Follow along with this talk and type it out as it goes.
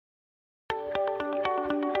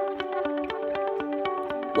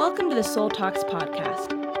Welcome to the Soul Talks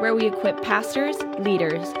podcast, where we equip pastors,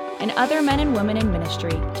 leaders, and other men and women in ministry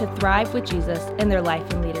to thrive with Jesus in their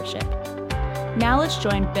life and leadership. Now let's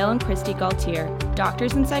join Bill and Christy Gaultier,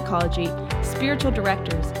 doctors in psychology, spiritual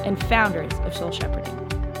directors, and founders of Soul Shepherding.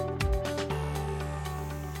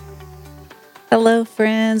 Hello,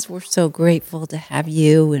 friends. We're so grateful to have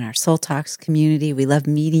you in our Soul Talks community. We love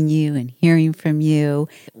meeting you and hearing from you.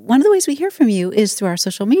 One of the ways we hear from you is through our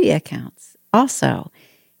social media accounts also.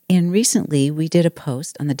 And recently, we did a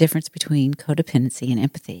post on the difference between codependency and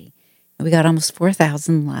empathy. And we got almost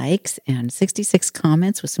 4,000 likes and 66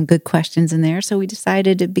 comments with some good questions in there. So we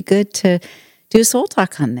decided it'd be good to do a Soul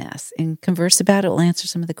Talk on this and converse about it. We'll answer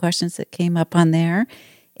some of the questions that came up on there.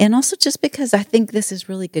 And also just because I think this is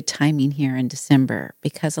really good timing here in December,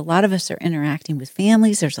 because a lot of us are interacting with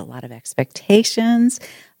families. There's a lot of expectations,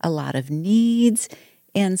 a lot of needs,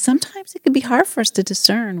 and sometimes it can be hard for us to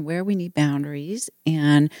discern where we need boundaries,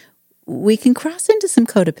 and we can cross into some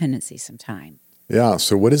codependency sometime. Yeah,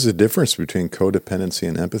 so what is the difference between codependency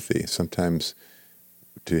and empathy? Sometimes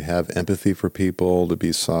to have empathy for people, to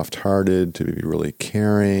be soft-hearted, to be really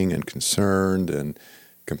caring and concerned and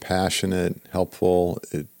compassionate, helpful,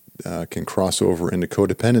 it can cross over into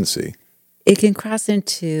codependency. It can cross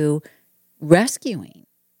into rescuing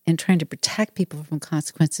and trying to protect people from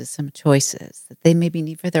consequences, some choices that they maybe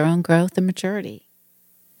need for their own growth and maturity.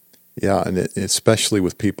 Yeah, and especially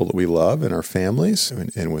with people that we love in our families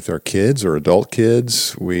and with our kids or adult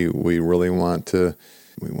kids, we really want to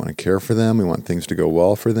care for them. We want things to go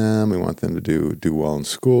well for them. We want them to do well in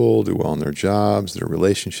school, do well in their jobs, their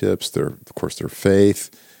relationships, their faith.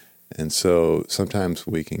 And so sometimes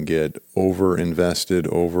we can get over-invested,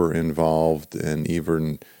 over-involved, and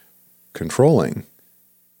even controlling.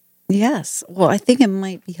 Yes. Well, I think it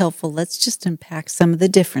might be helpful. Let's just unpack some of the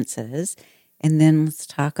differences, and then let's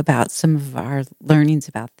talk about some of our learnings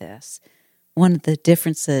about this. One of the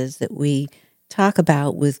differences that we talk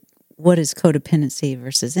about with what is codependency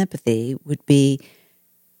versus empathy would be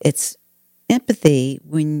it's empathy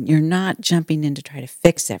when you're not jumping in to try to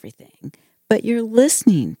fix everything, but you're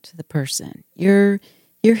listening to the person. You're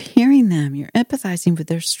hearing them. You're empathizing with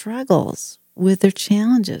their struggles, with their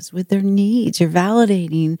challenges, with their needs. You're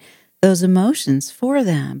validating those emotions for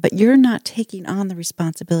them, but you're not taking on the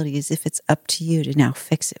responsibility as if it's up to you to now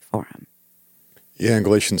fix it for them. Yeah, in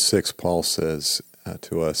Galatians 6, Paul says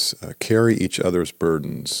to us, carry each other's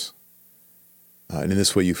burdens. And in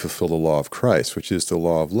this way you fulfill the law of Christ, which is the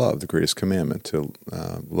law of love, the greatest commandment, to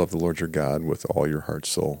love the Lord your God with all your heart,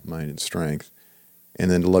 soul, mind, and strength, and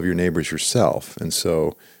then to love your neighbors yourself. And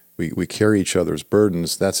so we carry each other's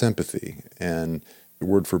burdens. That's empathy. And the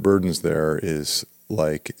word for burdens there is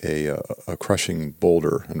like a crushing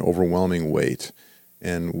boulder, an overwhelming weight.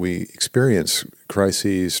 And we experience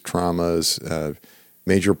crises, traumas,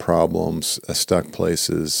 major problems, stuck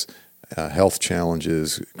places, health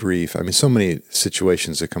challenges, grief. I mean, so many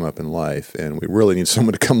situations that come up in life, and we really need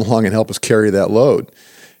someone to come along and help us carry that load.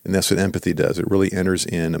 And that's what empathy does. It really enters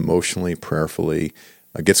in emotionally, prayerfully,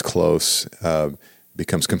 gets close,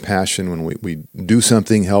 becomes compassion when we do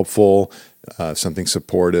something helpful, something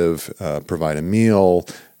supportive, provide a meal,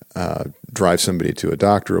 drive somebody to a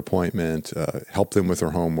doctor appointment, help them with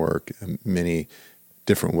their homework, many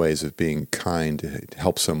different ways of being kind to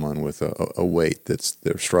help someone with a weight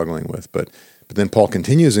they're struggling with. But then Paul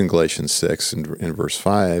continues in Galatians 6 in verse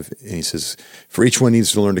 5, and he says, for each one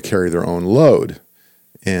needs to learn to carry their own load.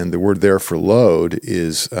 And the word there for load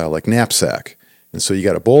is like knapsack. And so you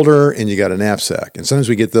got a boulder and you got a knapsack. And sometimes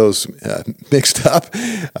we get those mixed up.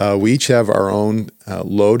 We each have our own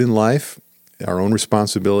load in life, our own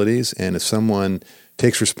responsibilities. And if someone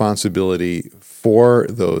takes responsibility for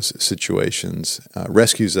those situations,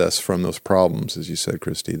 rescues us from those problems, as you said,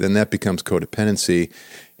 Christy, then that becomes codependency.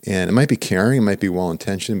 And it might be caring, it might be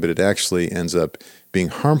well-intentioned, but it actually ends up being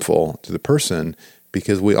harmful to the person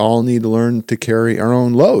because we all need to learn to carry our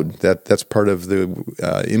own load. That's part of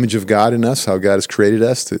the image of God in us, how God has created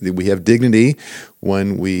us. We have dignity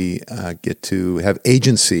when we get to have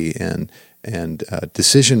agency and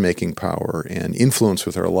decision-making power and influence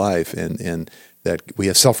with our life, and that we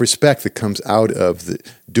have self-respect that comes out of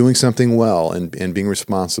doing something well and being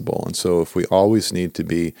responsible. And so if we always need to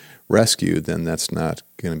be rescued, then that's not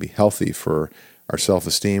going to be healthy for our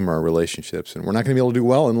self-esteem or our relationships, and we're not going to be able to do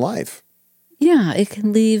well in life. Yeah, it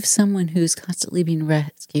can leave someone who's constantly being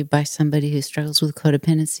rescued by somebody who struggles with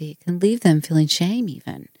codependency. It can leave them feeling shame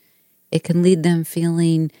even. It can lead them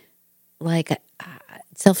feeling like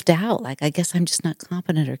self-doubt, like I guess I'm just not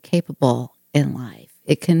competent or capable in life.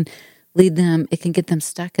 It can lead them, it can get them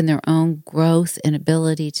stuck in their own growth and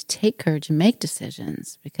ability to take courage and make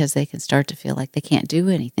decisions, because they can start to feel like they can't do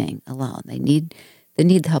anything alone. They need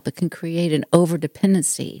the help. It can create an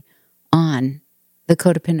over-dependency on the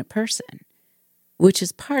codependent person, which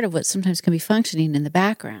is part of what sometimes can be functioning in the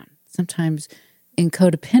background. Sometimes in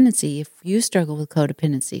codependency, if you struggle with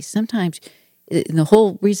codependency, sometimes the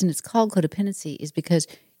whole reason it's called codependency is because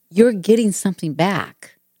you're getting something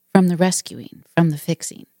back from the rescuing, from the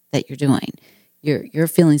fixing that you're doing. You're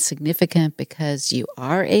feeling significant because you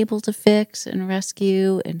are able to fix and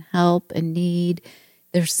rescue and help and need.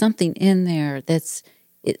 There's something in there that's,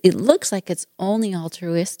 it looks like it's only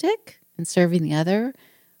altruistic and serving the other,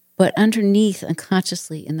 but underneath,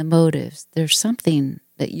 unconsciously in the motives, there's something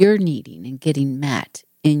that you're needing and getting met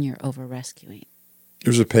in your over-rescuing.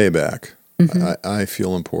 There's a payback. Mm-hmm. I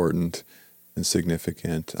feel important and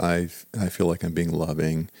significant. I feel like I'm being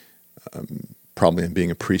loving. Probably I'm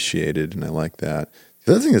being appreciated, and I like that.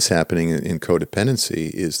 The other thing that's happening in codependency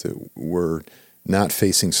is that we're not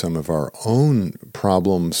facing some of our own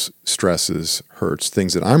problems, stresses, hurts,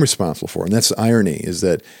 things that I'm responsible for. And that's the irony, is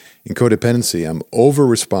that in codependency, I'm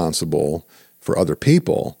over-responsible for other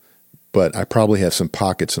people, but I probably have some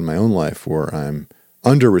pockets in my own life where I'm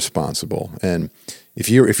under-responsible. And if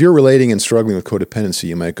you're relating and struggling with codependency,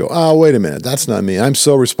 you might go, oh, wait a minute, that's not me. I'm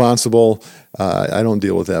so responsible. I don't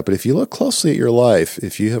deal with that. But if you look closely at your life,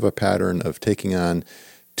 if you have a pattern of taking on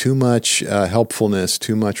too much helpfulness,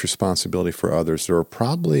 too much responsibility for others, there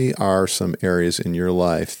probably are some areas in your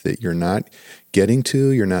life that you're not getting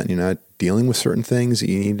to. You're not dealing with certain things that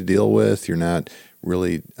you need to deal with. You're not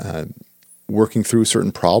really working through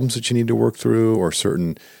certain problems that you need to work through, or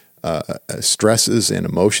certain stresses and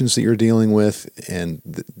emotions that you're dealing with.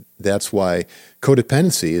 And that's why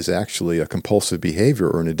codependency is actually a compulsive behavior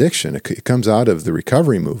or an addiction. It comes out of the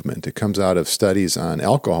recovery movement. It comes out of studies on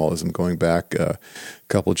alcoholism going back a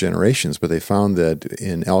couple generations. But they found that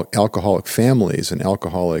in alcoholic families and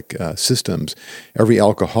alcoholic systems, every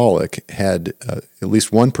alcoholic had at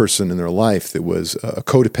least one person in their life that was a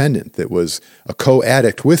codependent, that was a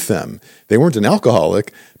co-addict with them. They weren't an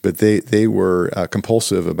alcoholic, but they were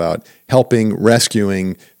compulsive about helping,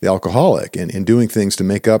 rescuing the alcoholic and doing things to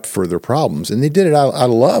make up for their problems. And they did it out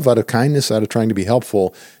of love, out of kindness, out of trying to be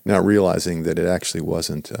helpful, not realizing that it actually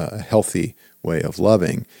wasn't a healthy way of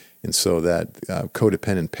loving. And so that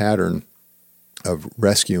codependent pattern of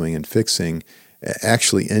rescuing and fixing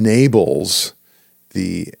actually enables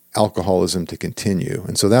the alcoholism to continue.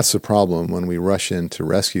 And so that's the problem when we rush in to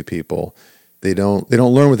rescue people. They don't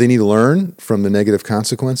learn what they need to learn from the negative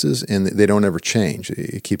consequences, and they don't ever change.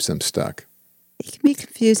 It keeps them stuck. It can be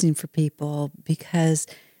confusing for people, because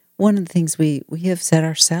one of the things we have said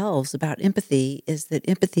ourselves about empathy is that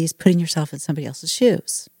empathy is putting yourself in somebody else's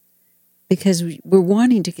shoes, because we're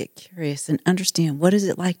wanting to get curious and understand what is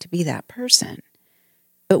it like to be that person.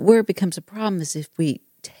 But where it becomes a problem is if we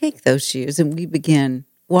take those shoes and we begin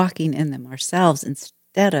walking in them ourselves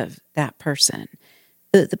instead of that person.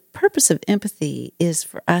 The purpose of empathy is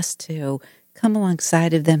for us to come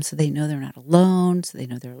alongside of them so they know they're not alone, so they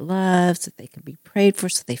know they're loved, so they can be prayed for,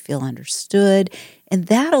 so they feel understood. And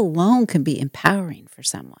that alone can be empowering for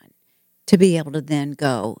someone to be able to then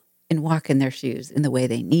go and walk in their shoes in the way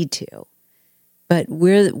they need to. But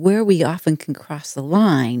where we often can cross the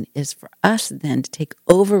line is for us then to take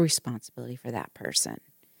over responsibility for that person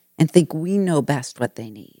and think we know best what they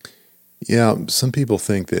need. Yeah, some people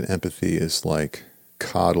think that empathy is like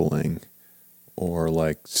coddling, or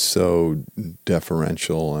like so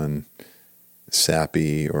deferential and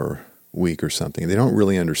sappy or weak or something. They don't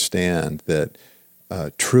really understand that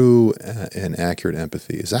true and accurate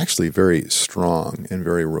empathy is actually very strong and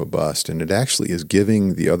very robust, and it actually is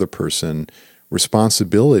giving the other person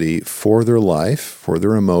responsibility for their life, for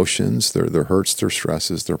their emotions, their hurts, their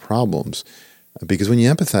stresses, their problems. Because when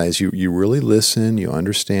you empathize, you really listen, you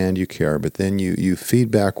understand, you care, but then you feed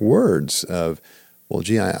back words of, well,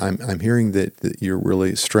 gee, I'm hearing that you're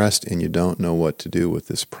really stressed and you don't know what to do with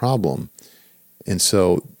this problem. And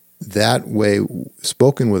so that way,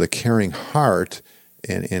 spoken with a caring heart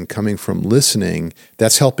and coming from listening,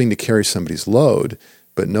 that's helping to carry somebody's load.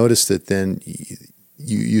 But notice that then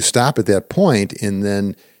you stop at that point, and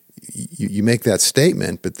then you make that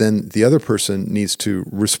statement, but then the other person needs to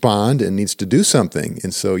respond and needs to do something.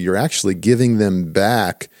 And so you're actually giving them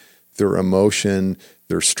back their emotion,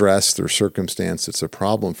 their stress, their circumstance. It's a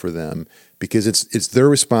problem for them because it's their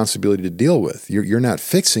responsibility to deal with. You're not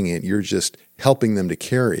fixing it. You're just helping them to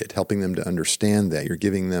carry it, helping them to understand that. You're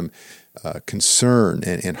giving them concern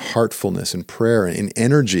and heartfulness and prayer and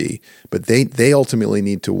energy, but they ultimately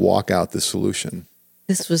need to walk out the solution.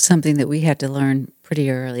 This was something that we had to learn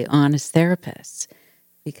pretty early on as therapists,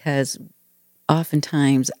 because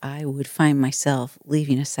oftentimes I would find myself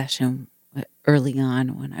leaving a session early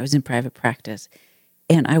on when I was in private practice,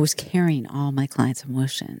 and I was carrying all my clients'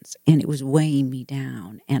 emotions, and it was weighing me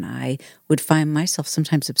down. And I would find myself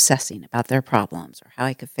sometimes obsessing about their problems or how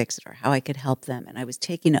I could fix it or how I could help them. And I was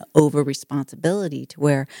taking an over responsibility to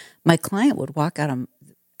where my client would walk out of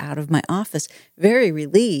my office very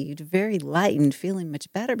relieved, very lightened, feeling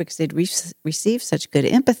much better because they'd received such good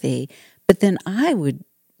empathy. But then I would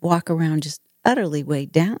walk around just utterly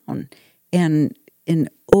weighed down and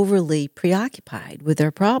overly preoccupied with their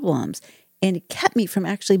problems. And it kept me from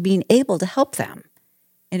actually being able to help them.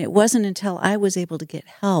 And it wasn't until I was able to get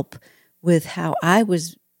help with how I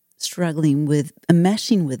was struggling with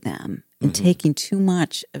meshing with them and taking too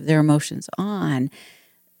much of their emotions on,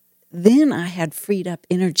 then I had freed up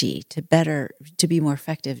energy to be more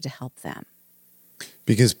effective to help them.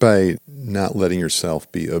 Because by not letting yourself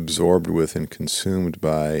be absorbed with and consumed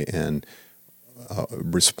by and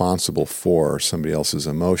responsible for somebody else's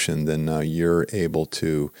emotion, then now you're able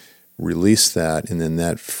to release that, and then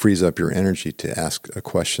that frees up your energy to ask a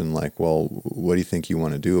question like, well, what do you think you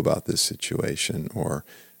want to do about this situation? Or,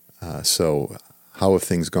 so how have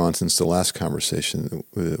things gone since the last conversation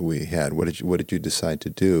that we had? What did you decide to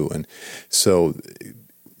do? And so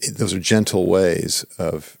those are gentle ways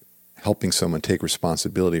of helping someone take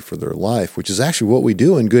responsibility for their life, which is actually what we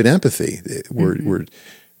do in good empathy. We're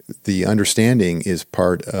the understanding is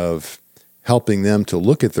part of helping them to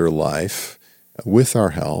look at their life with our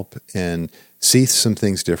help and see some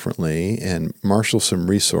things differently and marshal some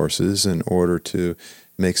resources in order to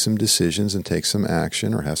make some decisions and take some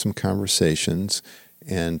action or have some conversations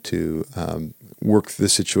and to work the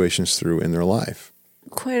situations through in their life.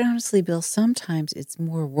 Quite honestly, Bill, sometimes it's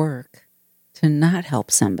more work to not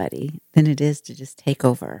help somebody than it is to just take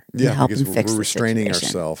over and help them fix the situation. We're restraining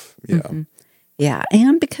ourselves. Yeah. Yeah,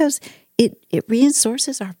 and because it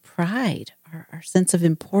reinforces our pride, our sense of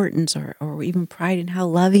importance, or even pride in how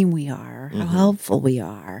loving we are, how helpful we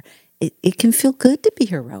are. It can feel good to be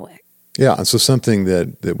heroic. Yeah, and so something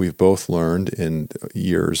that we've both learned in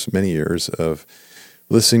many years of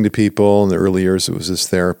listening to people. In the early years, it was as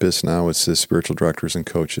therapists. Now it's as spiritual directors and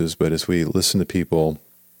coaches. But as we listen to people,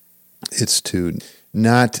 it's to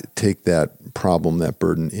not take that problem, that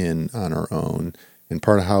burden in on our own. And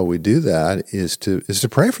part of how we do that is to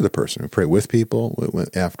pray for the person. We pray with people.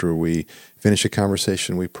 After we finish a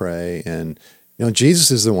conversation, we pray. And Jesus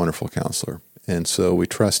is the wonderful counselor. And so we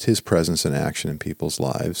trust his presence and action in people's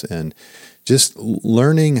lives. And just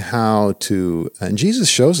learning how to, and Jesus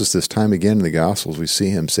shows us this time again in the Gospels. We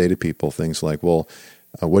see him say to people things like, well,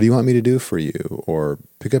 what do you want me to do for you? Or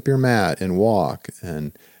pick up your mat and walk,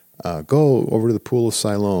 and go over to the pool of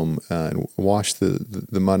Siloam and wash the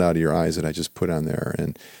mud out of your eyes that I just put on there.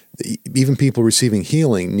 And even people receiving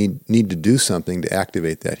healing need to do something to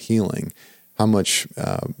activate that healing. How much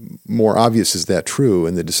more obvious is that true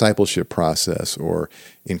in the discipleship process or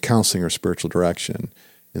in counseling or spiritual direction?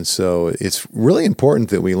 And so it's really important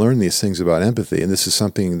that we learn these things about empathy. And this is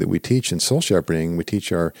something that we teach in Soul Shepherding. We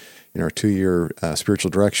teach in our 2-year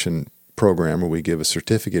spiritual direction program, where we give a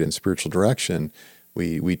certificate in spiritual direction.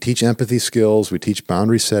 We teach empathy skills, we teach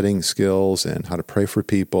boundary setting skills and how to pray for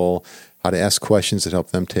people, how to ask questions that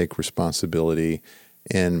help them take responsibility.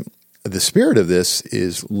 And the spirit of this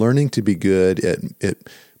is learning to be good at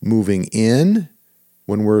moving in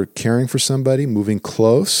when we're caring for somebody, moving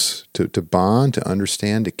close to bond, to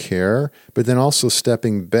understand, to care, but then also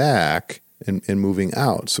stepping back and moving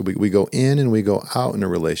out. So we go in and we go out in a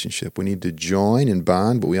relationship. We need to join and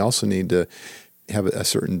bond, but we also need to have a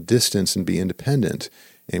certain distance and be independent.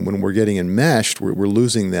 And when we're getting enmeshed, we're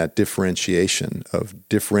losing that differentiation of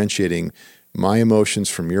differentiating my emotions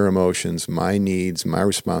from your emotions, my needs, my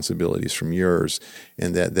responsibilities from yours.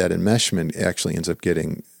 And that enmeshment actually ends up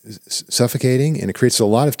getting suffocating, and it creates a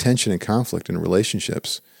lot of tension and conflict in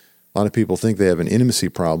relationships. A lot of people think they have an intimacy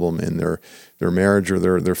problem in their marriage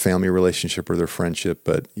or their family relationship or their friendship,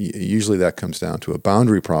 but usually that comes down to a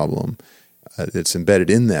boundary problem that's embedded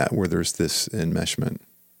in that, where there's this enmeshment.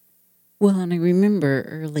 Well, and I remember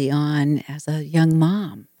early on as a young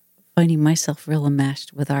mom, finding myself real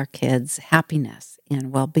enmeshed with our kids' happiness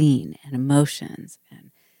and well-being and emotions.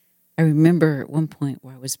 And I remember at one point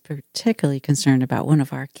where I was particularly concerned about one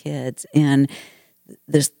of our kids, and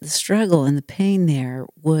the struggle and the pain there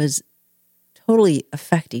was totally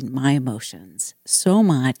affecting my emotions so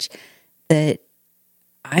much that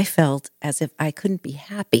I felt as if I couldn't be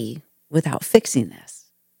happy without fixing this.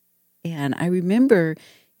 And I remember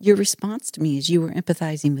your response to me as you were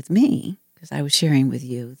empathizing with me, because I was sharing with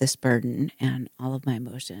you this burden and all of my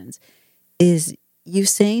emotions, is you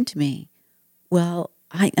saying to me, well,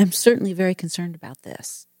 I'm certainly very concerned about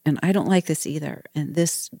this, and I don't like this either, and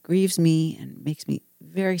this grieves me and makes me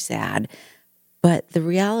very sad. But the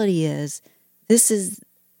reality is, this is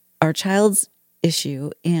our child's issue,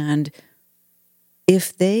 and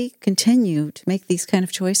if they continue to make these kind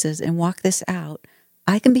of choices and walk this out,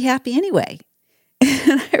 I can be happy anyway.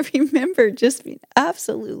 And I remember just being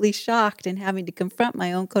absolutely shocked and having to confront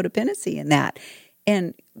my own codependency in that.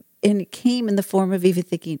 And it came in the form of even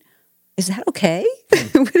thinking, is that okay?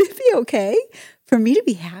 Would it be okay for me to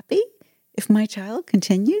be happy if my child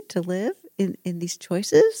continued to live in these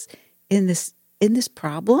choices, in this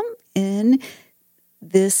problem, in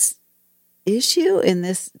this issue, in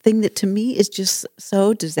this thing that to me is just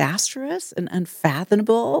so disastrous and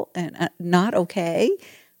unfathomable and not okay?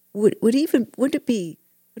 Would it be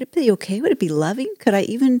okay? Would it be loving? Could I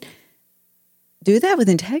even do that with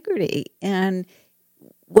integrity? And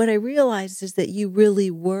what I realized is that you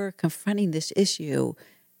really were confronting this issue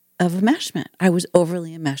of enmeshment. I was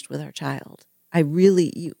overly enmeshed with our child.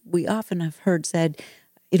 We often have heard said,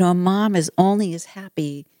 a mom is only as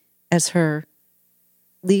happy as her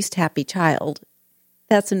least happy child.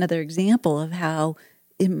 That's another example of how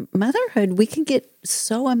in motherhood we can get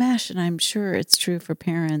so enmeshed, and I'm sure it's true for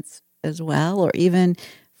parents as well, or even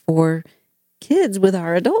for kids with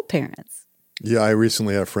our adult parents. Yeah, I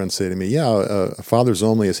recently had a friend say to me, a father's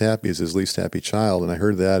only as happy as his least happy child. And I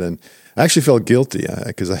heard that, and I actually felt guilty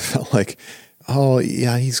because I felt like,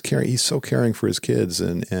 he's so caring for his kids.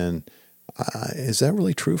 And is that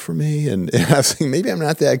really true for me? And I was thinking, maybe I'm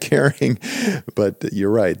not that caring. But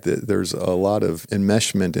you're right. There's a lot of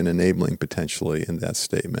enmeshment and enabling potentially in that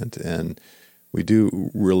statement. And we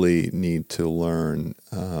do really need to learn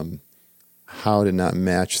how to not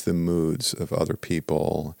match the moods of other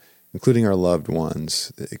people, including our loved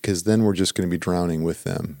ones, because then we're just going to be drowning with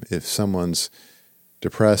them. If someone's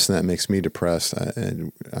depressed and that makes me depressed,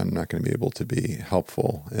 and I'm not going to be able to be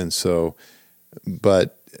helpful. And so,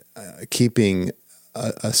 but keeping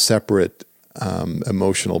a separate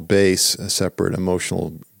emotional base, a separate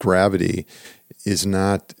emotional gravity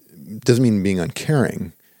doesn't mean being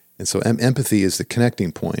uncaring. And so empathy is the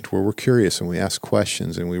connecting point where we're curious and we ask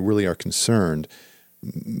questions and we really are concerned,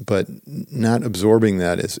 but not absorbing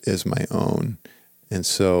that as my own. And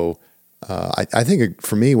so I think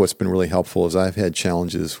for me what's been really helpful is I've had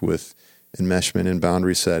challenges with enmeshment and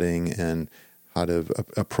boundary setting and how to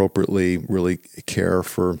appropriately really care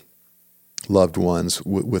for loved ones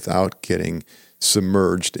without getting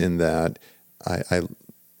submerged in that. I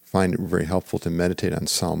find it very helpful to meditate on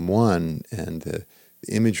Psalm 1 and the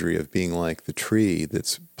imagery of being like the tree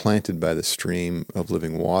that's planted by the stream of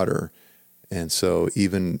living water. And so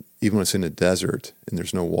even when it's in a desert and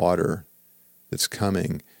there's no water that's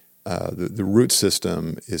coming, the root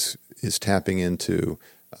system is tapping into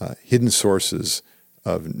hidden sources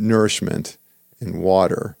of nourishment and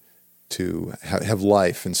water to have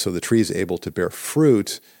life. And so the tree is able to bear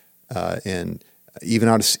fruit, and even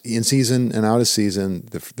in season and out of season,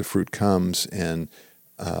 the fruit comes, and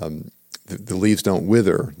the leaves don't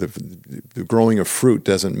wither. The growing of fruit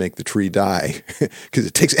doesn't make the tree die because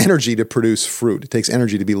it takes energy to produce fruit. It takes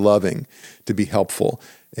energy to be loving, to be helpful.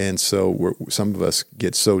 And so some of us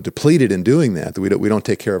get so depleted in doing that we don't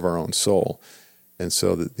take care of our own soul. And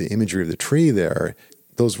so the imagery of the tree there,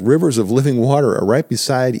 those rivers of living water are right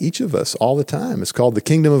beside each of us all the time. It's called the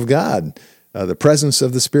kingdom of God, the presence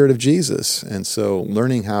of the Spirit of Jesus. And so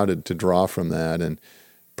learning how to draw from that, and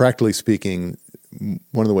practically speaking,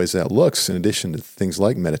 one of the ways that looks, in addition to things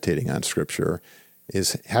like meditating on Scripture,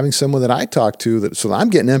 is having someone that I talk to so that I'm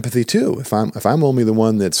getting empathy too. If I'm only the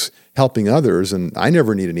one that's helping others and I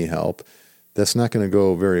never need any help, that's not going to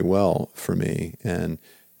go very well for me. And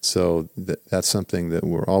so that's something that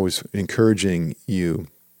we're always encouraging you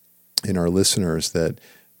and our listeners, that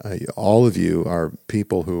all of you are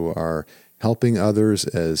people who are helping others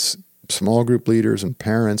as small group leaders and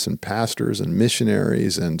parents and pastors and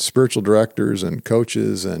missionaries and spiritual directors and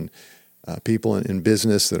coaches and people in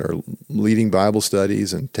business that are leading Bible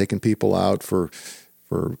studies and taking people out for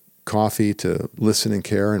coffee to listen and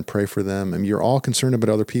care and pray for them. I mean, you're all concerned about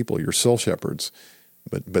other people. You're soul shepherds.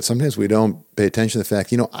 But sometimes we don't pay attention to the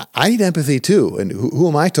fact, I need empathy too. And who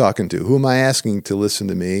am I talking to? Who am I asking to listen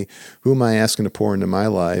to me? Who am I asking to pour into my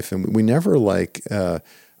life? And we never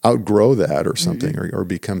outgrow that or something, or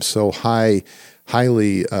become so highly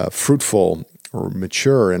fruitful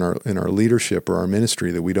mature in our leadership or our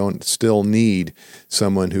ministry, that we don't still need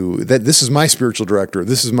someone that this is my spiritual director,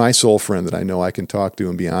 this is my soul friend that I know I can talk to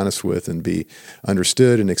and be honest with and be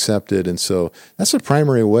understood and accepted. And so that's the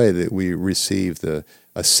primary way that we receive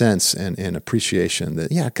a sense and appreciation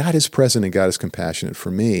that, God is present and God is compassionate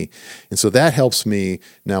for me. And so that helps me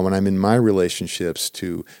now when I'm in my relationships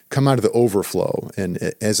to come out of the overflow. And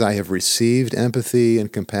as I have received empathy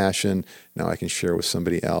and compassion, now I can share with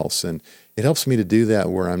somebody else. And it helps me to do that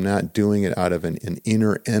where I'm not doing it out of an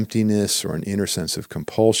inner emptiness or an inner sense of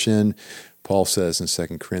compulsion. Paul says in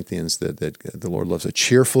 2 Corinthians that the Lord loves a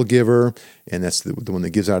cheerful giver, and that's the one that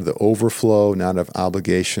gives out of the overflow, not of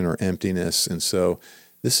obligation or emptiness. And so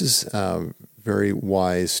this is very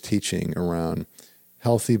wise teaching around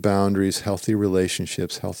healthy boundaries, healthy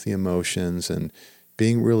relationships, healthy emotions, and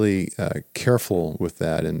being really careful with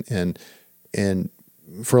that. And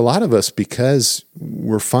for a lot of us, because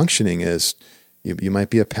we're functioning as you might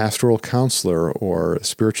be a pastoral counselor or a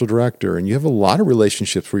spiritual director, and you have a lot of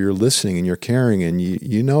relationships where you're listening and you're caring and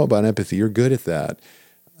you know about empathy. You're good at that.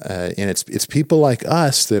 And it's people like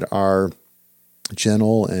us that are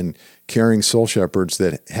gentle and caring soul shepherds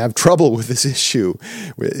that have trouble with this issue.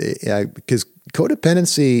 Because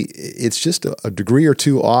codependency, it's just a degree or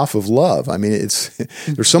two off of love. I mean,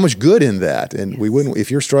 there's so much good in that. And we wouldn't,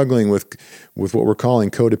 if you're struggling with what we're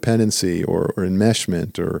calling codependency or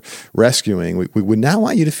enmeshment or rescuing, we would not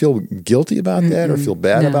want you to feel guilty about that or feel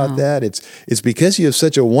bad about that. It's because you have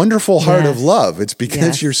such a wonderful heart of love. It's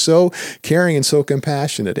because you're so caring and so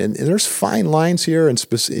compassionate. And there's fine lines here, and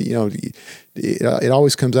it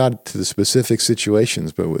always comes out to the specific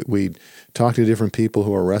situations, but we talk to different people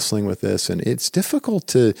who are wrestling with this, and it's difficult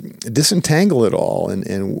to disentangle it all.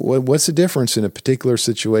 And what's the difference in a particular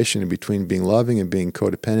situation between being loving and being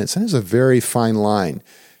codependent? Sometimes a very fine line,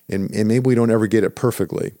 and maybe we don't ever get it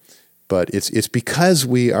perfectly. But it's because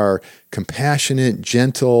we are compassionate,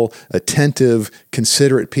 gentle, attentive,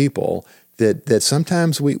 considerate people that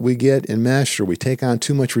sometimes we get enmeshed, or we take on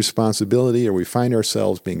too much responsibility, or we find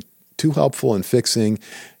ourselves being too helpful and fixing.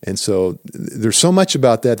 And so there's so much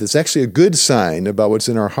about that that's actually a good sign about what's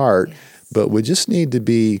in our heart, but we just need to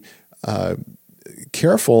be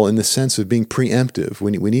careful in the sense of being preemptive.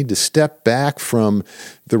 We need to step back from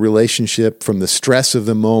the relationship, from the stress of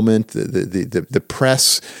the moment, the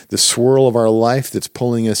press, the swirl of our life that's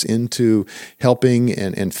pulling us into helping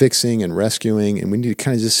and fixing and rescuing. And we need to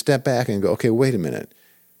kind of just step back and go, okay, wait a minute.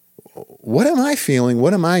 What am I feeling?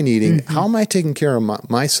 What am I needing? How am I taking care of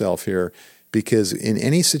myself here? Because in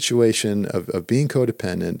any situation of being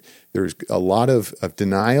codependent, there's a lot of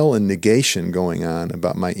denial and negation going on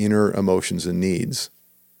about my inner emotions and needs.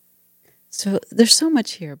 So there's so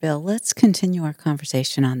much here, Bill. Let's continue our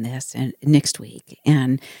conversation on this next week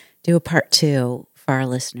and do a part 2 for our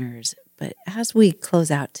listeners. But as we close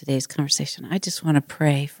out today's conversation, I just want to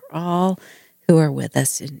pray for all who are with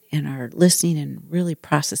us and are listening and really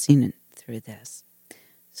processing through this.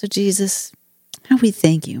 So Jesus, how we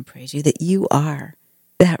thank you and praise you that you are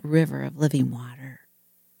that river of living water.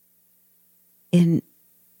 And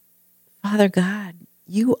Father God,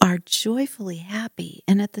 you are joyfully happy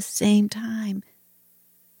and at the same time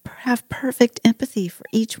have perfect empathy for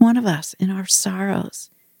each one of us in our sorrows,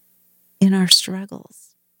 in our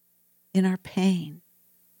struggles, in our pain.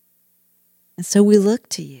 And so we look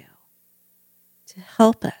to you to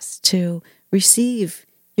help us to receive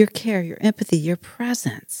your care, your empathy, your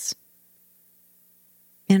presence,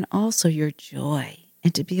 and also your joy,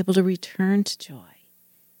 and to be able to return to joy.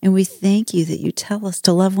 And we thank you that you tell us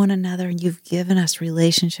to love one another, and you've given us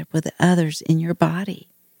relationship with others in your body,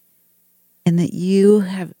 and that you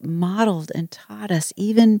have modeled and taught us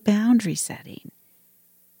even boundary setting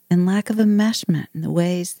and lack of enmeshment in the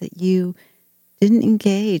ways that you didn't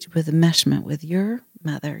engage with enmeshment with your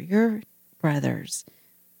mother, your brothers,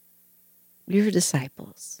 your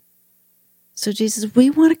disciples. So Jesus, we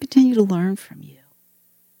want to continue to learn from you,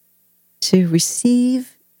 to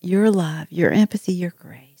receive your love, your empathy, your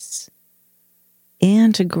grace,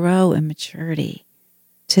 and to grow in maturity,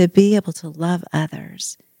 to be able to love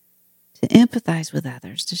others, to empathize with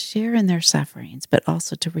others, to share in their sufferings, but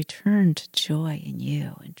also to return to joy in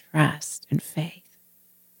you and trust and faith.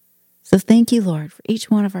 So thank you, Lord, for each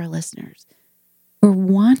one of our listeners who are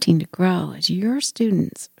wanting to grow as your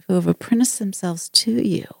students who have apprenticed themselves to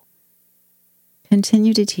you.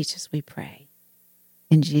 Continue to teach us, we pray.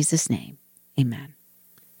 In Jesus' name, amen.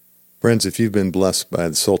 Friends, if you've been blessed by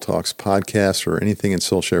the Soul Talks podcast or anything in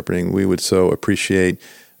soul shepherding, we would so appreciate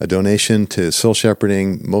a donation to Soul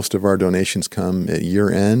Shepherding. Most of our donations come at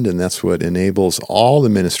year end, and that's what enables all the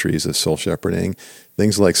ministries of Soul Shepherding.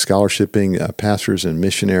 Things like scholarshiping pastors and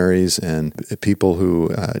missionaries and people who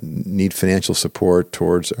need financial support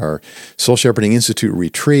towards our Soul Shepherding Institute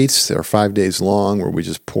retreats. They're 5 days long, where we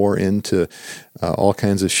just pour into all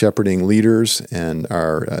kinds of shepherding leaders, and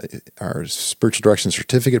our Spiritual Direction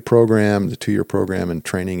Certificate program, the 2-year program in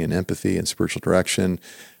training in empathy and spiritual direction.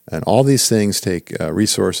 And all these things take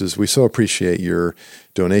resources. We so appreciate your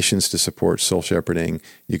donations to support Soul Shepherding.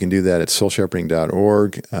 You can do that at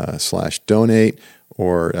soulshepherding.org/donate,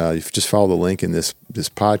 or if you just follow the link in this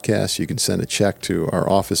podcast, you can send a check to our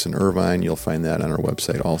office in Irvine. You'll find that on our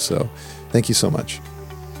website also. Thank you so much.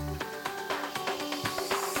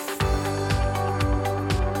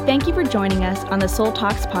 Thank you for joining us on the Soul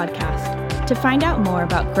Talks podcast. To find out more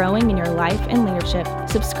about growing in your life and leadership,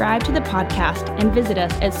 subscribe to the podcast and visit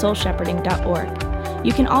us at soulshepherding.org.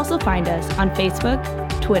 You can also find us on Facebook,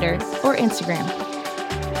 Twitter, or Instagram.